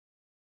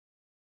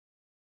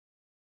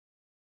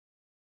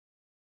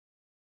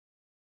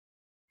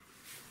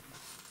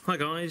Hi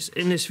guys,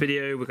 in this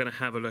video we're going to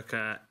have a look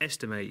at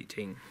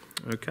estimating.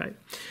 Okay,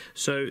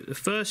 so the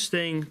first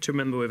thing to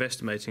remember with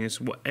estimating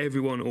is what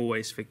everyone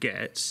always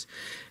forgets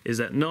is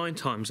that 9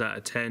 times out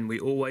of 10 we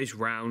always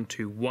round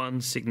to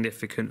one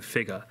significant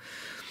figure.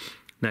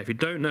 Now if you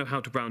don't know how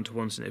to round to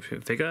one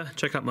significant figure,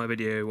 check out my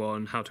video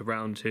on how to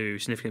round to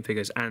significant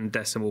figures and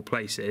decimal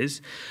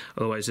places,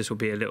 otherwise this will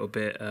be a little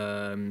bit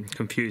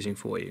confusing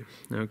for you.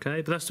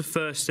 Okay, but that's the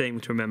first thing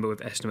to remember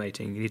with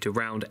estimating. You need to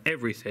round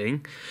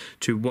everything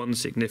to one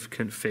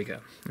significant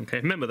figure.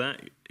 Okay, remember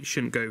that, you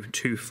shouldn't go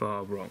too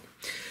far wrong.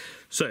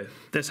 So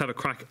let's have a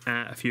crack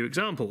at a few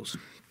examples.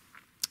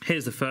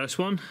 Here's the first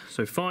one,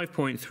 so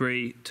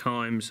 5.3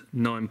 times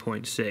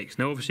 9.6.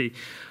 Now obviously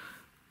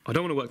I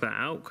don't want to work that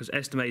out because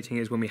estimating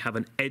is when we have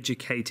an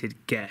educated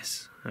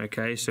guess.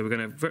 Okay, so we're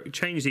going to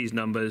change these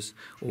numbers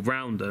or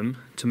round them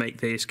to make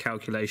this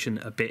calculation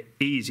a bit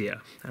easier.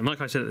 And like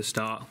I said at the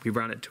start, we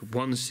round it to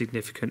one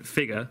significant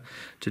figure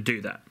to do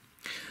that.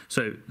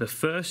 So the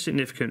first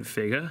significant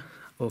figure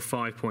of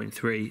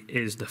 5.3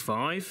 is the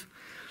 5.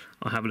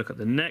 I'll have a look at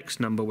the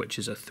next number, which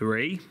is a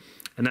 3,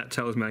 and that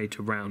tells me I need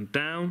to round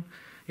down,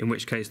 in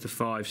which case the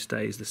 5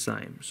 stays the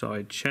same. So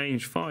I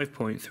change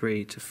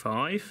 5.3 to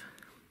 5.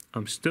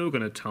 I'm still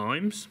going to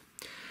times,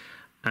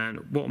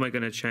 and what am I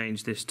going to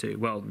change this to?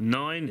 Well,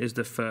 9 is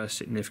the first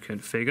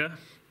significant figure.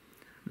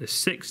 The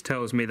 6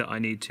 tells me that I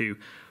need to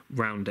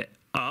round it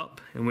up,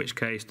 in which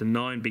case the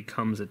 9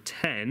 becomes a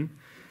 10,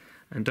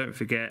 and don't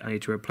forget I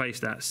need to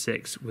replace that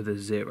 6 with a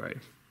 0.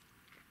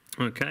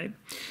 Okay,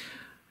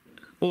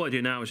 all I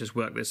do now is just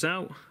work this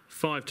out.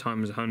 5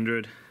 times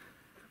 100,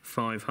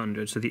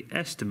 500. So the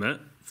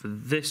estimate for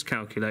this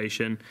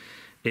calculation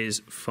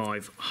is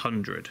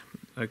 500.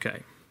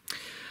 Okay.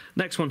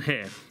 Next one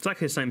here,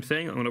 exactly the same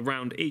thing. I'm going to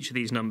round each of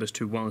these numbers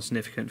to one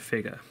significant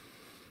figure.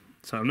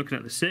 So I'm looking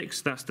at the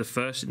 6, that's the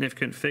first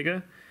significant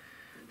figure.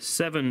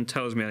 7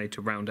 tells me I need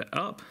to round it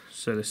up,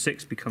 so the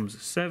 6 becomes a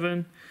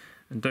 7.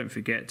 And don't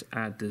forget to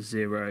add the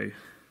 0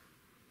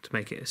 to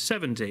make it a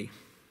 70.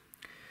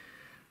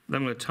 Then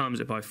I'm going to times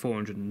it by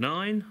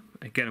 409.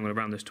 Again, I'm going to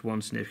round this to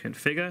one significant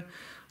figure.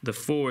 The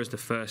 4 is the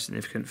first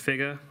significant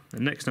figure.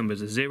 The next number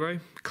is a 0,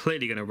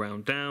 clearly going to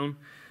round down.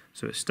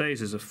 So it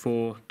stays as a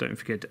 4, don't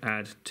forget to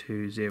add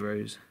 2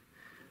 zeros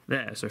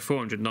there. So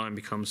 409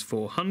 becomes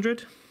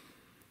 400.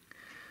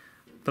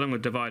 Then I'm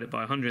going to divide it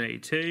by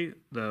 182.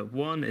 The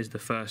 1 is the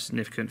first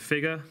significant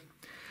figure.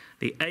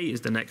 The 8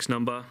 is the next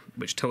number,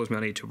 which tells me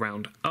I need to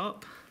round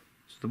up.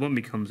 So the 1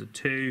 becomes a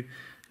 2.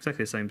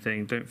 Exactly the same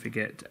thing, don't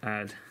forget to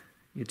add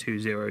your 2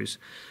 zeros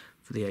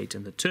for the 8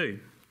 and the 2.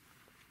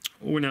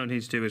 All we now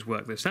need to do is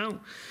work this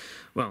out.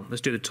 Well, let's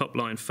do the top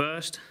line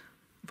first.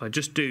 If I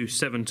just do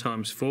 7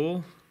 times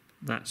 4,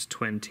 that's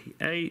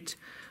 28.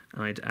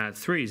 I'd add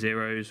 3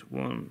 zeros,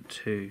 1,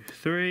 2,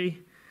 3.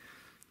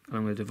 And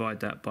I'm going to divide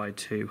that by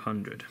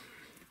 200.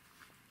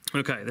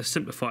 Okay, let's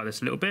simplify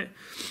this a little bit.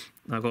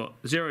 I've got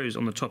zeros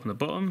on the top and the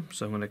bottom,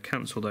 so I'm going to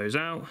cancel those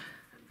out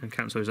and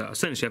cancel those out.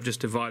 Essentially, I've just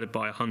divided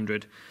by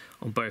 100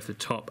 on both the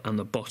top and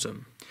the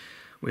bottom,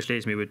 which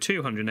leaves me with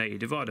 280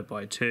 divided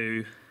by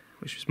 2,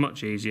 which is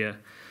much easier.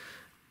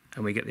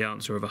 And we get the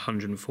answer of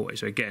 140.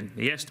 So again,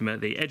 the estimate,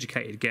 the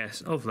educated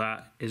guess of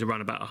that is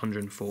around about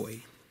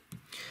 140.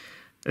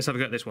 Let's have a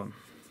go at this one.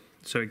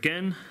 So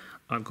again,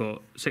 I've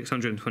got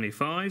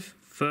 625.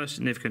 First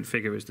significant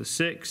figure is the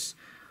 6.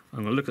 I'm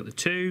going to look at the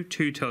 2.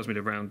 2 tells me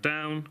to round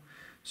down,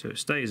 so it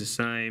stays the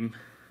same.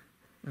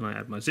 And I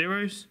add my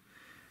zeros.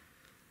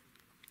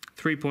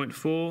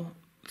 3.4.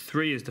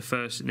 3 is the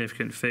first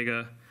significant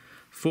figure.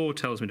 4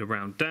 tells me to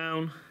round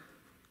down,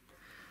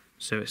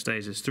 so it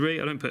stays as 3.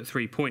 I don't put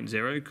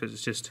 3.0 because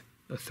it's just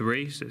a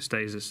 3, so it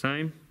stays the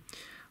same.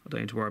 I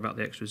don't need to worry about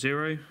the extra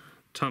 0.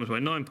 Times by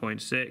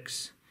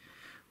 9.6.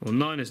 Well,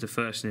 9 is the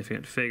first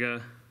significant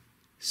figure.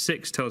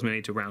 6 tells me I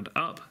need to round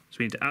up, so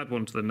we need to add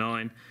 1 to the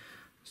 9,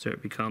 so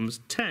it becomes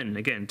 10.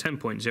 Again,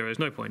 10.0, there's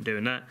no point in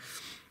doing that,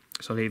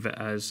 so I'll leave it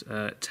as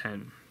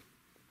 10.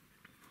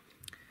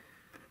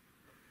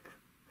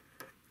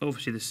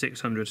 Obviously, the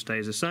 600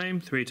 stays the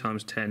same. 3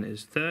 times 10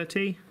 is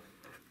 30.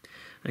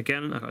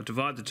 Again, I've got to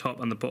divide the top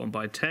and the bottom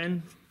by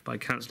 10 by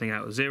cancelling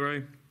out a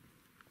 0.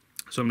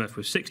 So I'm left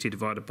with 60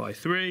 divided by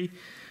 3,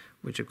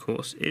 which of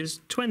course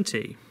is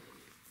 20.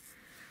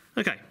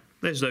 Okay,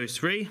 there's those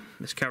 3.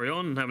 Let's carry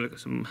on and have a look at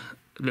some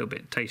a little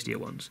bit tastier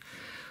ones.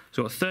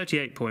 So I've got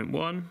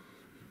 38.1.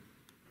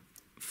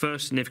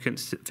 First significant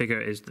figure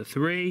is the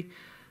 3.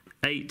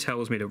 8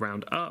 tells me to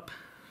round up,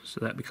 so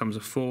that becomes a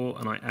 4,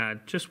 and I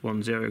add just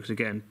 1 0 because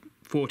again,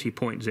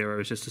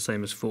 40.0 is just the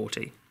same as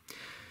 40.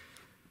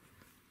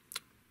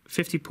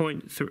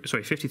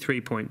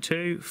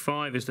 53.2,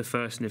 5 is the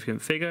first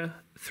significant figure.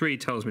 3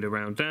 tells me to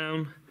round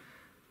down,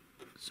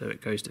 so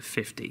it goes to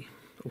 50,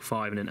 or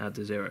 5 and then add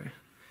the 0.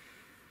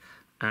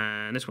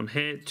 And this one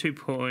here,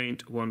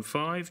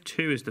 2.15,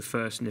 2 is the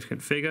first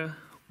significant figure.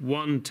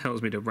 1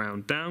 tells me to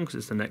round down because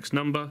it's the next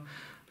number,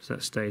 so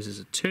that stays as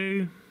a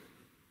 2.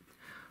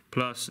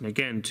 Plus, and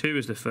again, 2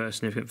 is the first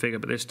significant figure,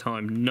 but this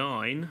time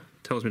 9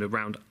 tells me to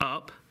round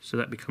up, so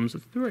that becomes a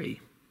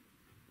 3.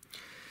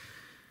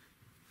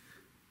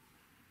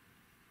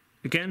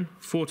 Again,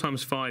 4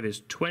 times 5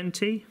 is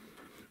 20.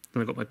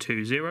 Then I've got my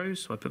 2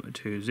 zeros, so I put my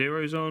 2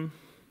 zeros on.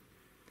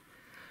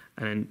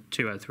 And then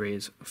 2 add 3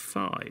 is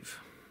 5.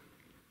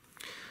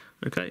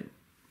 Okay,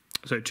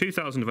 so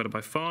 2,000 divided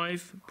by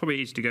 5, probably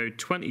easy to go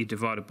 20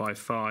 divided by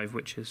 5,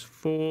 which is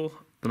 4.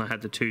 Then I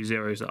had the 2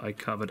 zeros that I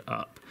covered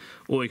up.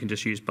 Or you can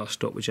just use bus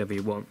stop, whichever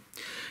you want.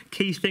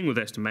 Key thing with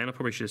estimating, I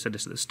probably should have said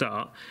this at the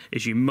start,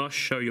 is you must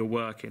show your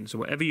working. So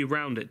whatever you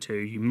round it to,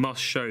 you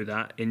must show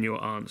that in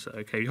your answer.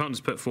 Okay, you can't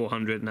just put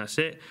 400 and that's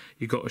it.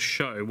 You've got to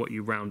show what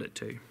you round it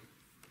to.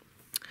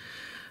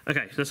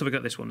 Okay, so let's have a go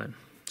at this one then.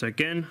 So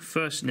again,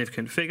 first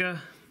significant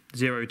figure,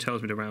 0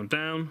 tells me to round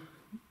down,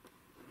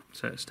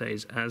 so it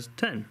stays as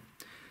 10.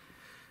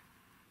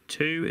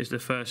 2 is the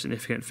first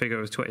significant figure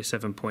of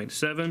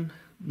 27.7.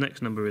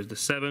 Next number is the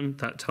 7.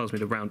 That tells me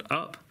to round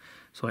up.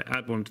 So I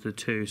add 1 to the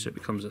 2, so it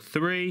becomes a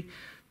 3.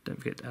 Don't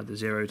forget to add the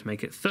 0 to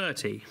make it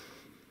 30.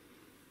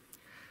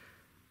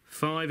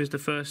 5 is the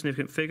first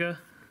significant figure.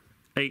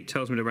 8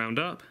 tells me to round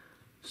up,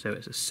 so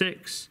it's a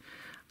 6.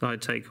 Then I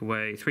take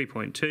away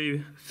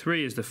 3.2.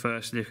 3 is the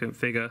first significant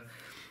figure.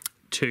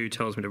 2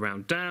 tells me to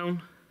round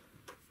down,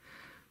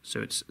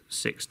 so it's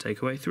 6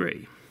 take away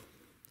 3.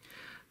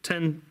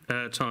 10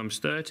 times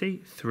 30,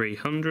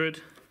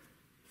 300.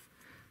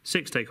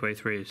 6 take away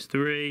 3 is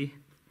 3.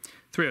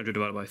 300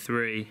 divided by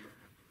 3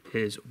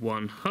 is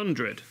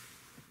 100.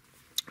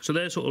 So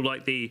they're sort of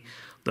like the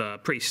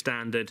pretty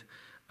standard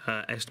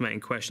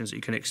estimating questions that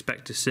you can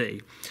expect to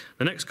see.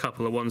 The next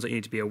couple are ones that you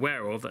need to be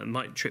aware of that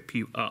might trip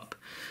you up.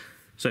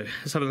 So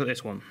let's have a look at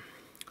this one.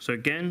 So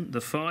again,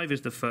 the 5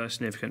 is the first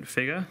significant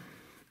figure.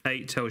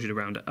 8 tells you to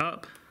round it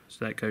up,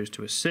 so that goes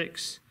to a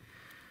 6.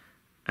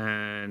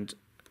 And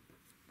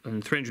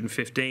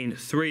 315,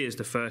 3 is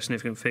the first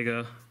significant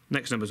figure.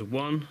 Next number is a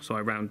 1, so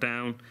I round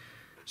down,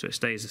 so it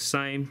stays the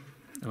same,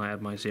 and I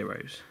add my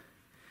zeros.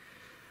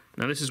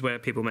 Now this is where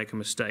people make a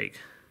mistake.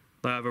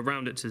 They either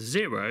round it to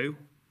 0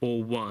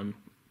 or 1.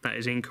 That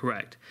is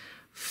incorrect.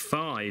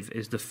 5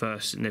 is the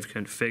first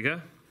significant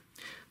figure.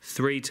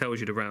 3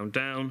 tells you to round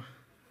down,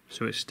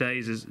 so it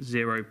stays as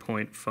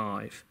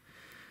 0.5.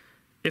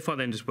 If I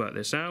then just work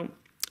this out,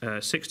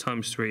 6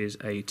 times 3 is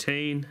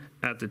 18,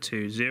 add the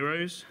 2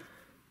 zeros,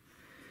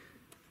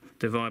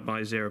 divide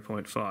by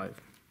 0.5.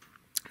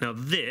 Now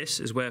this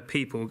is where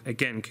people,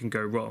 again, can go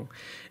wrong.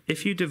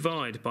 If you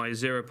divide by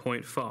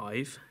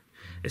 0.5,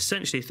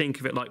 essentially think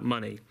of it like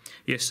money.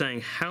 You're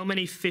saying how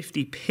many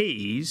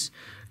 50p's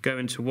go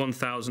into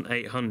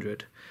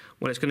 1,800?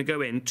 Well, it's going to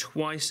go in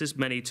twice as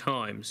many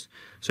times.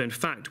 So in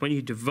fact, when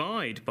you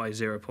divide by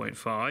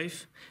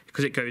 0.5,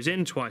 because it goes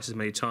in twice as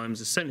many times,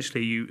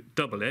 essentially you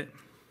double it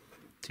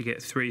to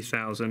get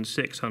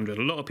 3,600.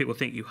 A lot of people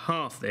think you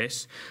half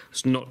this.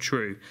 It's not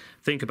true.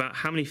 Think about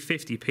how many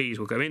 50p's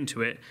will go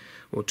into it,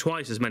 or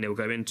twice as many will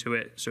go into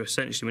it. So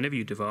essentially, whenever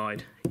you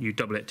divide, you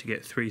double it to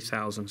get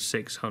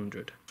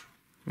 3,600.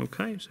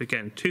 Okay, so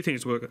again, two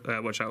things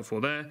to watch out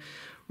for there.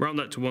 Round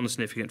that to one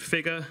significant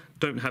figure.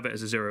 Don't have it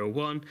as a 0 or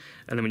 1.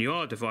 And then when you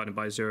are dividing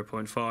by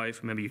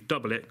 0.5, remember you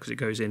double it because it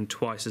goes in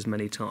twice as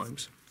many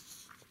times.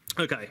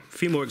 Okay, a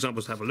few more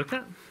examples to have a look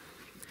at.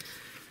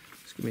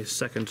 Just give me a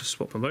second to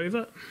swap them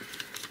over.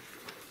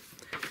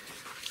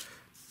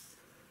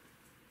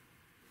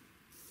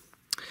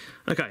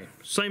 Okay,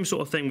 same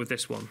sort of thing with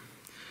this one.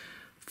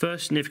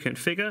 First significant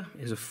figure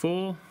is a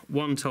 4.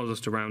 1 tells us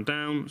to round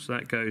down, so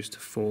that goes to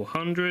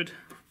 400.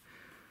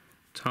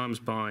 Times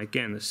by,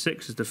 again, the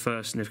 6 is the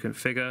first significant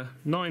figure.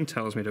 9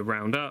 tells me to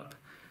round up,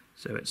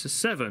 so it's a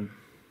 7.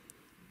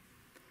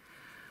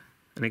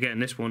 And again,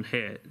 this one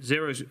here,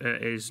 0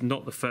 is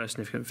not the first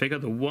significant figure.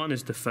 The 1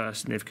 is the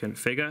first significant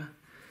figure.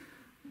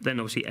 Then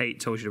obviously 8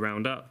 tells you to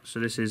round up,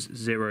 so this is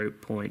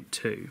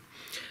 0.2.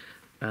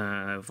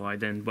 If I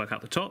then work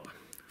out the top,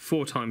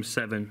 4 times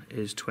 7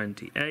 is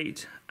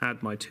 28.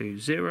 Add my 2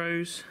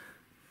 zeros.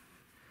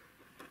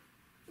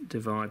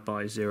 Divide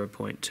by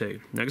 0.2.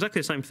 Now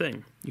exactly the same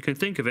thing. You can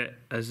think of it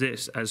as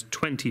this, as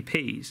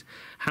 20p's.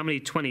 How many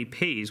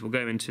 20p's will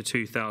go into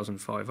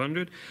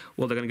 2,500?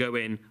 Well, they're going to go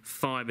in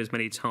 5 as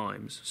many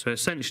times. So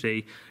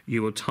essentially,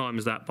 you will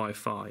times that by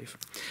 5.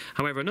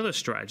 However, another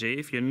strategy,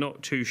 if you're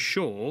not too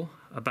sure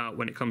about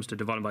when it comes to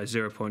dividing by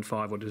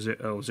 0.5 or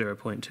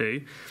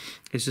 0.2,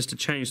 is just to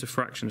change the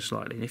fraction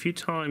slightly. And if you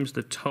times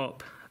the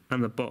top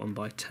and the bottom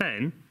by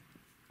 10,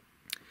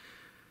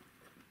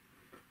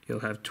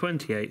 you'll have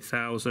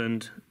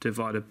 28,000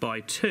 divided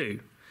by 2.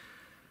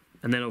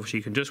 And then obviously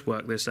you can just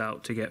work this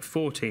out to get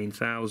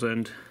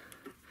 14,000,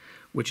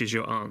 which is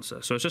your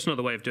answer. So it's just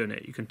another way of doing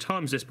it. You can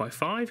times this by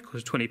 5,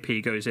 because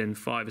 20p goes in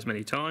 5 as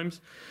many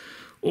times,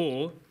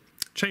 or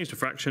change the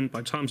fraction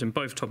by timesing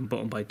both top and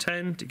bottom by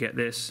 10 to get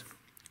this,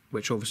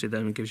 which obviously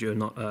then gives you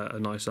a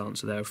nice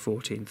answer there of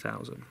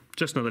 14,000.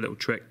 Just another little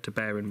trick to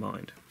bear in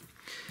mind.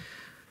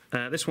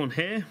 This one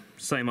here,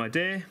 same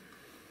idea.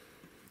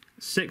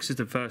 6 is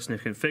the first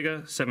significant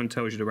figure, 7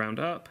 tells you to round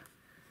up,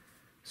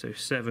 so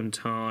 7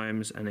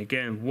 times, and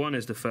again 1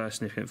 is the first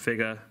significant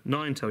figure,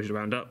 9 tells you to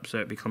round up, so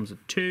it becomes a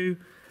 2,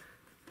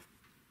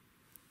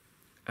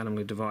 and I'm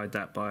going to divide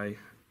that by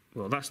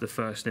well, that's the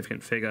first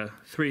significant figure.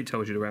 3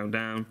 tells you to round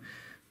down,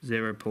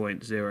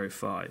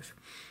 0.05,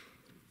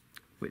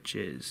 which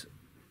is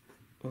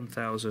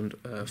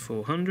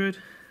 1,400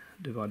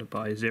 divided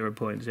by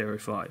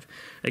 0.05.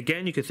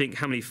 Again, you could think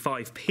how many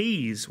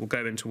 5p's will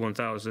go into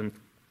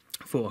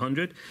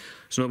 1,400.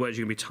 So in other words,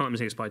 you're going to be timesing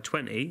this by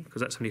 20,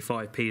 because that's how many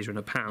 5p's are in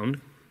a pound.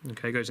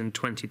 Okay, it goes in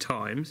 20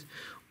 times.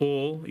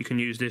 Or you can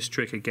use this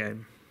trick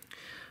again.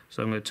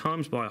 So I'm going to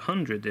times by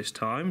 100 this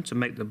time to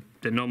make the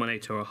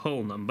denominator a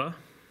whole number.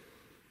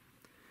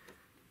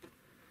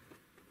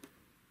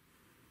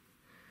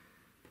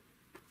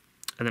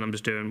 And then I'm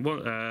just doing, what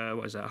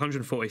is that,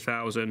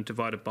 140,000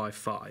 divided by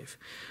 5.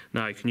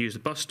 Now you can use the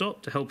bus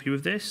stop to help you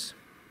with this.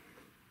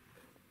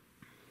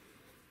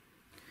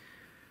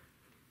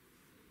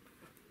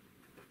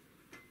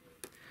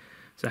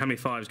 So how many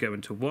 5s go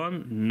into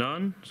 1?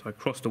 None. So I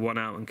cross the 1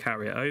 out and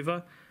carry it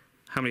over.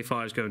 How many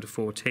 5s go into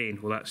 14?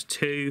 Well, that's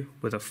 2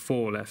 with a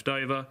 4 left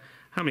over.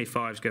 How many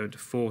 5s go into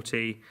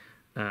 40?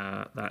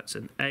 That's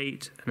an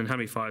 8. And then how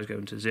many 5s go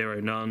into 0,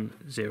 none,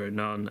 0,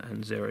 none,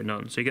 and 0,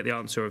 none. So you get the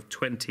answer of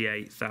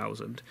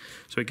 28,000.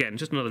 So again,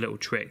 just another little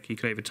trick. You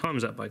can either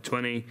times that by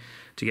 20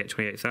 to get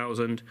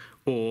 28,000,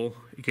 or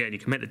again, you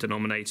can make the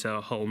denominator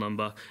a whole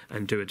number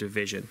and do a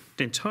division.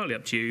 Entirely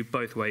up to you.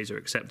 Both ways are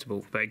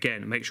acceptable. But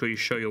again, make sure you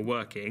show you're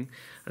working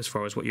as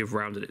far as what you've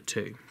rounded it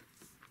to.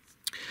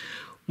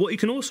 What you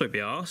can also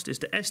be asked is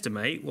to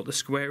estimate what the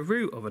square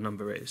root of a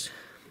number is.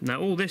 Now,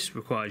 all this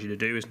requires you to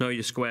do is know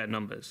your square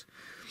numbers.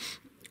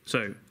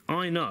 So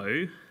I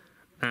know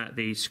that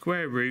the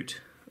square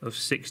root of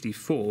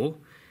 64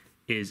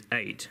 is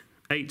 8.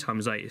 8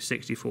 times 8 is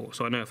 64.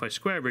 So I know if I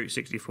square root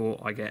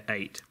 64, I get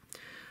 8.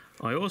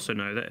 I also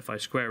know that if I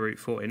square root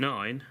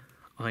 49,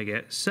 I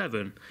get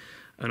 7.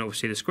 And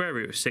obviously the square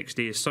root of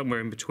 60 is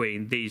somewhere in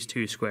between these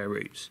two square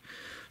roots.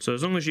 So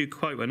as long as you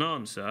quote an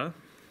answer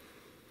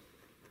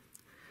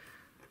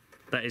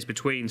that is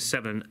between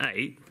 7 and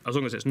 8, as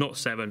long as it's not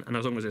 7 and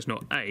as long as it's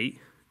not 8,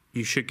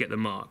 you should get the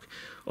mark.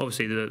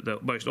 Obviously, the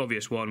most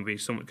obvious one would be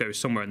goes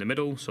somewhere in the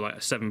middle, so like a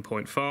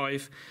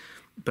 7.5,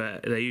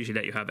 but they usually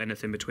let you have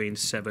anything between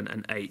 7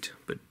 and 8.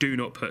 But do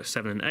not put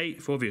 7 and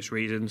 8 for obvious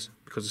reasons,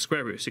 because the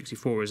square root of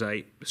 64 is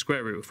 8, the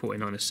square root of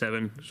 49 is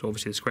 7, so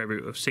obviously the square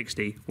root of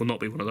 60 will not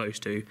be one of those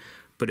two,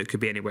 but it could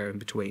be anywhere in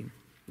between.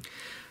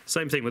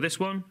 Same thing with this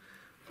one.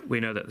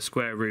 We know that the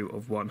square root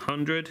of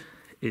 100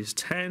 is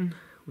 10.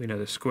 We know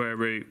the square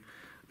root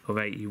of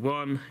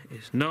 81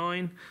 is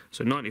 9,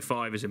 so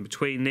 95 is in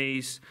between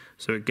these.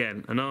 So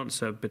again, an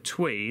answer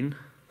between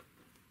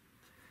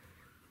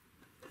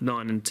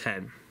 9 and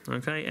 10.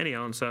 Okay, any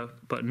answer,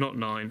 but not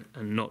 9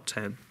 and not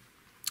 10.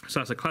 So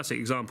that's a classic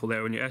example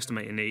there. When you're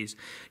estimating these,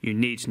 you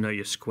need to know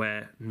your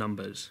square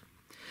numbers.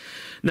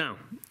 Now,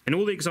 in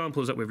all the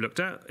examples that we've looked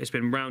at, it's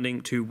been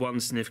rounding to one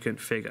significant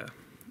figure.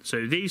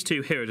 So these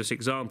two here are just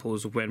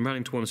examples of when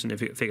rounding to one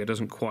significant figure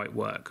doesn't quite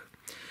work.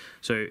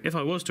 So if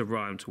I was to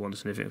round to one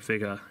significant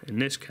figure, in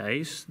this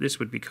case, this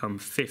would become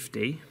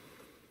 50,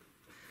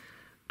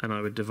 and I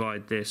would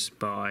divide this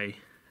by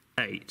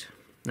 8.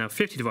 Now,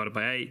 50 divided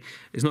by 8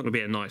 is not going to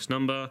be a nice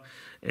number.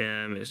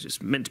 It's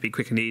just meant to be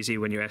quick and easy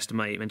when you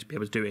estimate, meant to be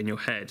able to do it in your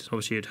head.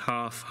 Obviously, you'd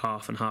half,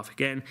 half, and half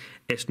again.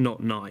 It's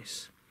not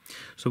nice.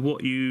 So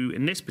what you,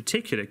 in this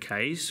particular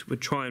case,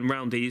 would try and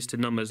round these to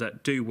numbers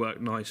that do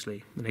work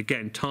nicely. And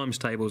again, times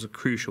tables are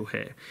crucial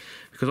here,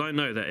 because I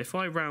know that if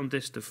I round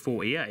this to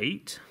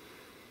 48,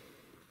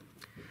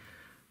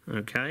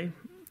 okay,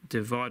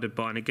 divided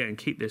by, and again,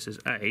 keep this as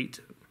 8,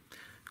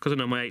 because I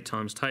know my 8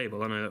 times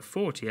table, I know that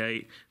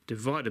 48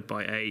 divided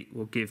by 8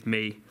 will give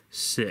me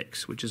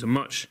 6, which is a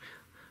much,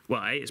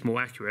 well, 8 is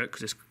more accurate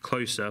because it's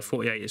closer.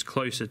 48 is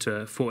closer to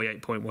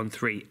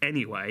 48.13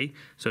 anyway,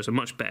 so it's a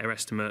much better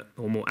estimate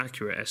or more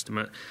accurate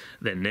estimate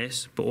than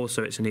this, but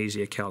also it's an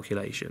easier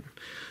calculation.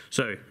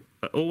 So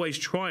always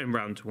try and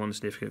round to one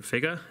significant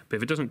figure, but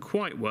if it doesn't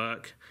quite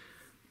work,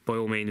 by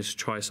all means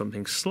try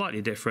something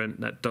slightly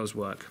different that does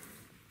work.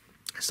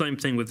 Same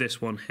thing with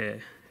this one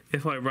here.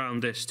 If I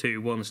round this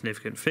to one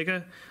significant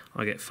figure,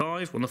 I get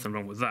 5. Well, nothing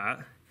wrong with that.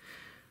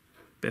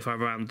 But if I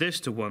round this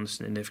to one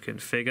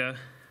significant figure,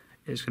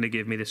 it's going to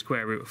give me the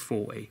square root of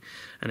 40.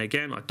 And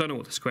again, I don't know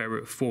what the square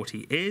root of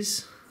 40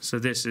 is, so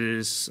this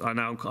is, I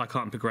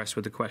can't progress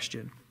with the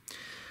question.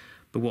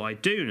 But what I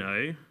do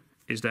know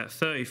is that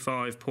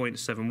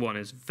 35.71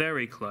 is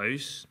very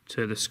close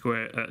to the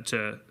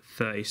to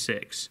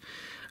 36.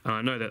 And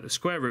I know that the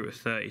square root of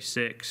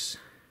 36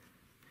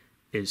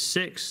 is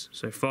 6,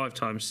 so 5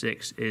 times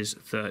 6 is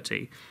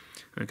 30.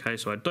 Okay,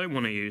 so I don't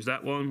want to use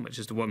that one, which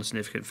is the one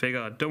significant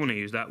figure. I don't want to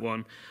use that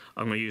one.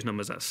 I'm going to use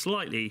numbers that are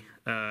slightly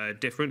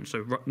different,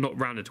 so not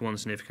rounded to one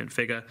significant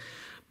figure,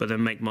 but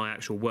then make my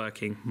actual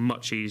working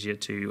much easier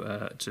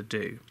to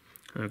do.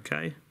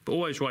 Okay, but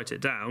always write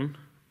it down,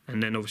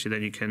 and then obviously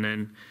then you can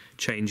then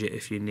change it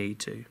if you need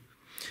to.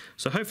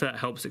 So hopefully that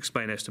helps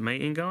explain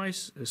estimating,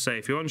 guys. Say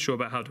if you're unsure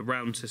about how to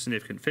round to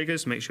significant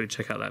figures, make sure you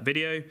check out that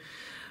video.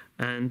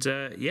 And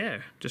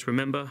yeah, just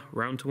remember,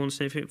 round to one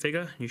significant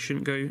figure, you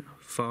shouldn't go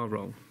far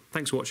wrong.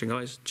 Thanks for watching,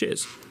 guys.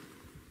 Cheers.